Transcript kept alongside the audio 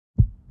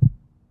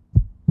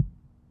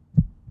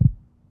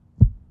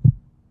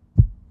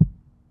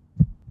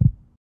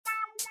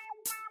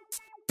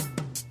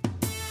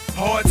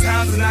Hard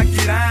times and I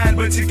get iron,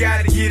 but you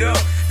gotta get up.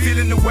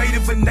 Feeling the weight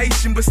of a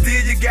nation, but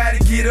still you gotta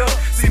get up.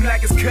 Seem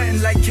like it's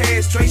cutting like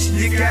castration,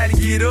 you gotta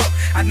get up.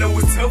 I know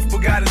it's tough, but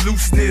gotta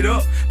loosen it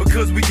up,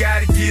 because we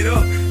gotta get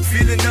up.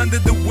 Feeling under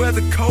the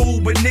weather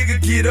cold, but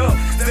nigga get up.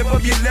 Step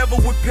up your level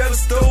with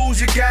pedestals,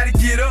 you gotta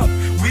get up.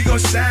 We gon'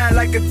 shine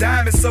like a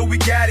diamond, so we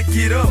gotta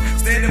get up.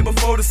 Standing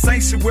before the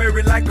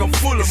sanctuary like I'm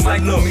full of my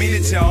love. The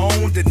minute you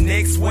own, the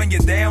next one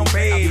you're down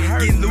bad.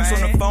 Getting loose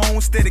on the phone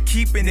instead of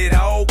keeping it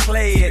all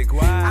clad.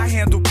 I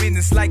handle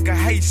business like a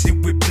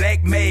Haitian with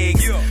black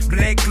mags,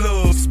 black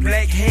gloves,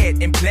 black hat,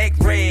 and black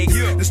rags.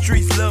 The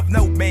streets love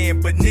no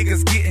man, but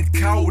niggas getting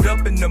caught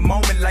up in the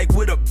moment like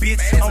with a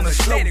bitch on a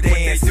slow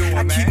dance.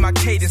 I keep my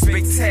cadence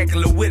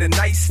spectacular with a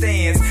nice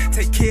stance.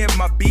 Take care of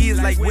my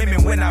biz like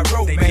women when I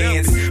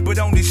romance. But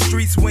on the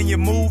streets when you're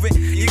moving,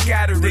 you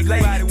gotta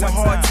relate to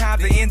hard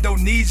times in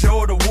Indonesia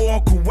or the war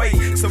in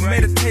Kuwait. So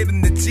meditate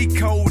on the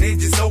G-code and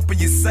just open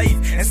your safe.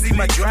 And see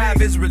my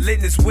drive is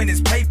relentless when it's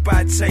paper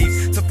I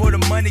chase. So for the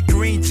money,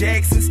 green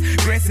Jacksons,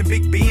 Grants and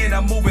Big Ben,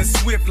 I'm moving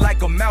swift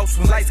like a mouse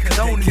when lights cut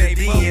on in the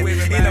den.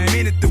 In a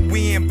minute to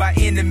win by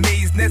any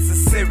means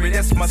necessary.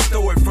 That's my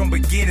story from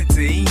beginning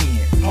to end.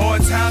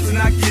 Hard times and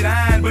I get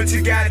iron, but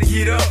you gotta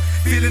get up.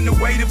 Feeling the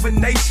weight of a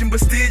nation,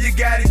 but still you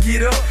gotta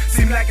get up.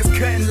 Seem like it's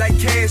cutting like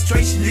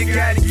castration, you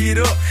gotta get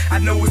up. I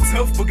know it's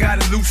tough, but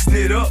gotta loosen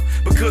it up,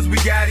 because we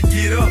gotta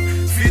get up.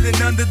 Feeling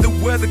under the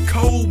weather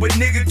cold, but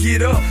nigga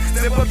get up.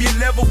 Step up your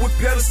level with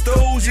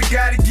pedestals, you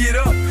gotta get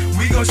up.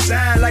 We gon'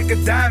 shine like a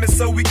diamond,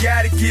 so we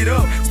gotta get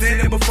up.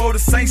 Standing before the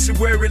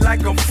sanctuary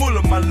like I'm full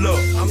of my love.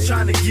 I'm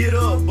trying to get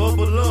up,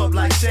 bubble up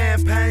like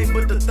champagne,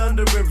 but the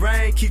thunder and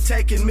rain keep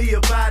taking me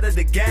up out of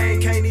the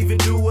game. Can't even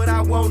do what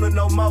I wanna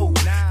no more.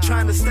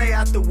 Trying to stay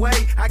out the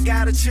way, I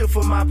gotta chill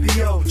for my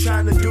P.O.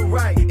 Trying to do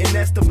right, and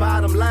that's the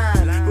bottom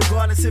line.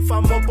 Regardless if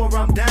I'm up or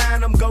I'm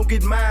down, I'm gon'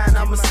 get mine.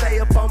 I'ma stay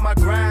up on my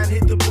grind,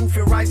 hit the booth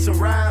and write some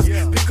rhymes.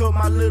 Pick up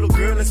my little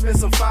girl and spend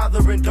some father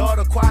and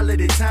daughter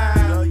quality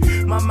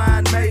time. My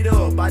mind made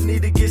up, I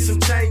need to get some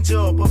change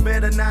up. A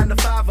better 9 to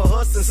 5 or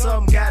hustling,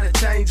 something gotta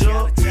change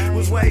up.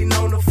 Was waiting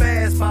on the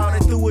fastball,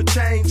 they threw a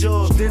change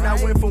up. Then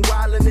I went from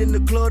wildin' in the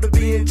club to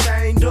being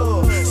chained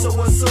up. So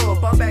what's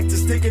up? I'm back to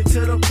sticking to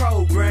the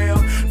program.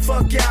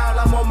 Fuck y'all,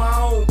 I'm on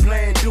my own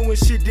plan, doing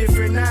shit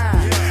different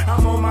now.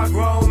 I'm on my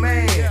grown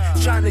man,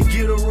 trying to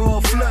get a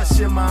royal flush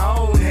in my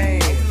own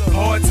hand.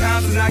 Hard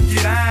times and I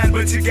get iron,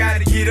 but you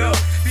gotta get up.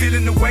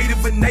 Feeling the weight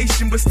of a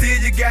nation, but still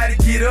you gotta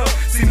get up.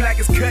 Seem like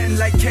it's cutting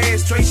like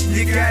castration,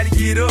 you gotta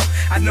get up.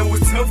 I know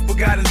it's tough, but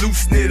gotta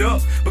loosen it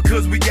up,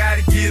 because we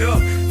gotta get up.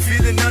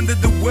 Feeling under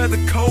the weather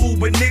cold,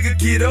 but nigga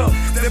get up.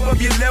 Step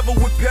up your level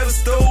with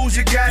pedestals,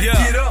 you gotta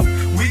get up.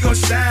 We gon'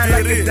 shine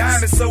like a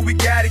diamond, so we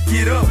gotta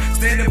get up.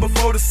 Standing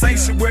before the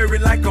sanctuary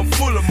like I'm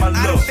full of my love.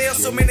 I done failed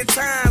so many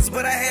times,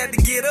 but I had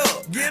to get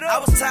up. I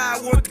was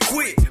tired, wanted to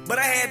quit, but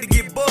I had to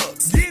get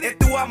bucks. And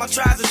through all my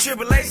trials and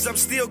tribulations, I'm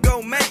still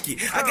gon' make it.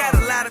 I got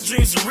a lot of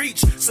dreams to reach,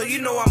 so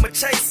you know I'ma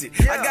chase it.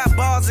 I got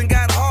bars and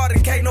got heart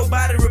and can't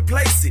nobody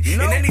replace it.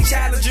 And any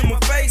challenge in my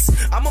face,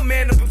 I'm a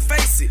man up and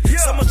face it.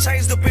 Someone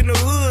changed up in the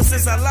hood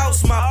since I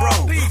lost my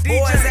bro.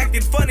 Boys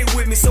acting funny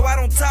with me, so I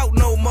don't talk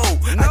no more.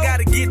 I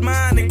gotta get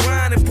mine and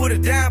grind and put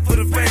it down for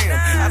the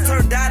fam. I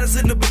turned doubters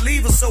into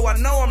believers, so I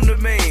know I'm the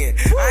man.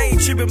 I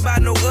ain't tripping by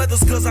no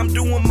others, cause I'm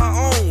doing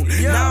my own.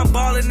 Now I'm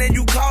ballin' and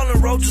you callin',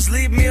 bro, just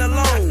leave me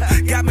alone.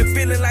 Got me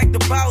feeling like the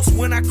boss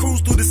when I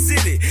cruise through the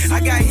city. I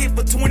got hit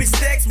for 20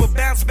 stacks, but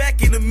bounce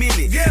back in a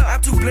minute.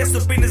 I'm too blessed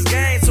up in this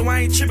game, so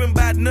I ain't tripping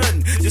by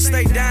nothing. Just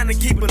stay down and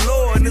keep it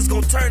low, and it's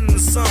gonna turn into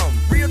something.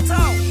 Real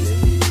talk.